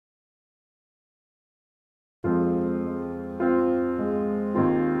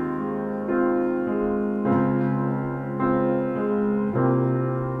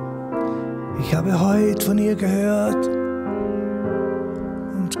Ich habe heute von ihr gehört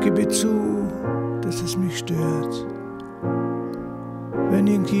und gebe zu, dass es mich stört, wenn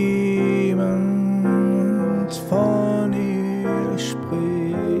irgendjemand von ihr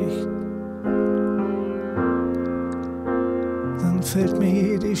spricht. Dann fällt mir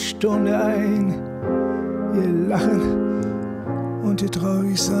jede Stunde ein, ihr Lachen und ihr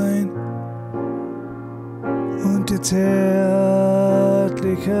Traurigsein und ihr zärtliches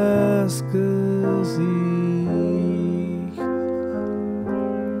Gesicht.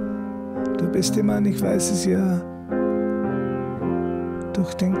 Du bist der Mann, ich weiß es ja.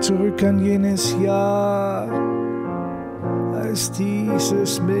 Doch denk zurück an jenes Jahr, als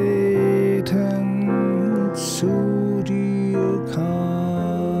dieses Mädchen zu dir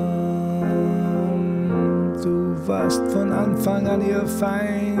kam. Du warst von Anfang an ihr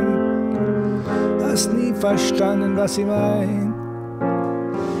Feind, hast nie verstanden, was sie meint,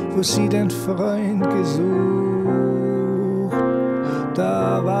 wo sie den Freund gesucht,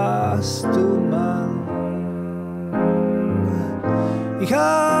 da warst du Mann. Ich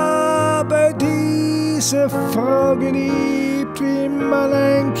habe diese Frau geliebt, wie man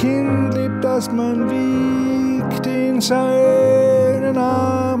ein Kind liebt, das man wiegt in seinen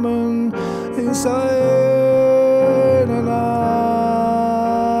Armen, in seinen Armen.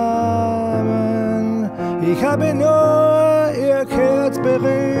 Ich habe nur ihr Herz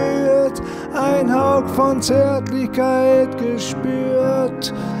berührt, ein Hauch von Zärtlichkeit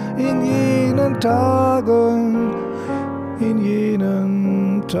gespürt in jenen Tagen. In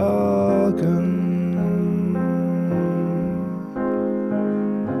jenen Tagen.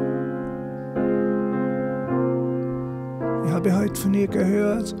 Ich habe heute von ihr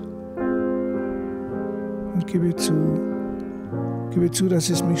gehört und gebe zu, dass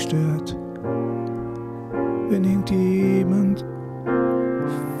es mich stört, wenn irgendjemand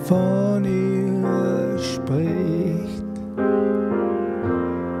von ihr spricht.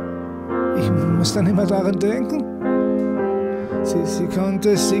 Ich muss dann immer daran denken, sie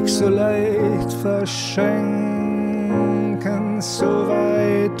konnte sich so leicht verschenken, so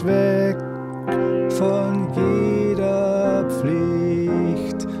weit weg von jeder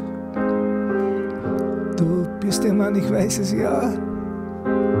Pflicht. Du bist der Mann, ich weiß es ja.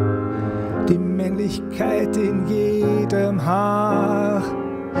 Die Männlichkeit in jedem Haar,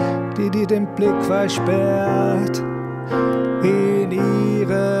 die dir den Blick versperrt in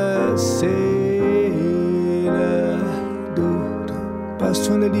ihre Seele. Passt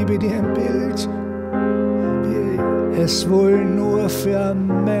von der Liebe dir ein Bild, wie es wohl nur für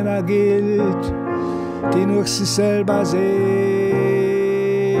Männer gilt, die nur sich selber sehen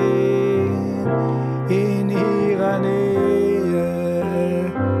in ihrer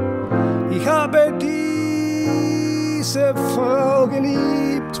Nähe. Ich habe diese Frau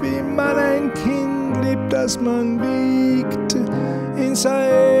geliebt, wie man ein Kind liebt, das man wiegt in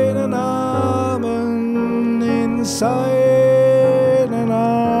seinen Armen, in seinen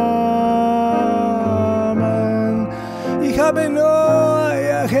Armen. Ich habe nur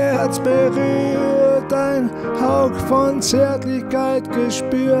ihr Herz berührt, ein Hauch von Zärtlichkeit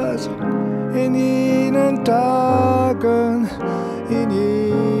gespürt in jenen Tagen, in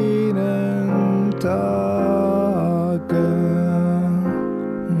jenen Tagen.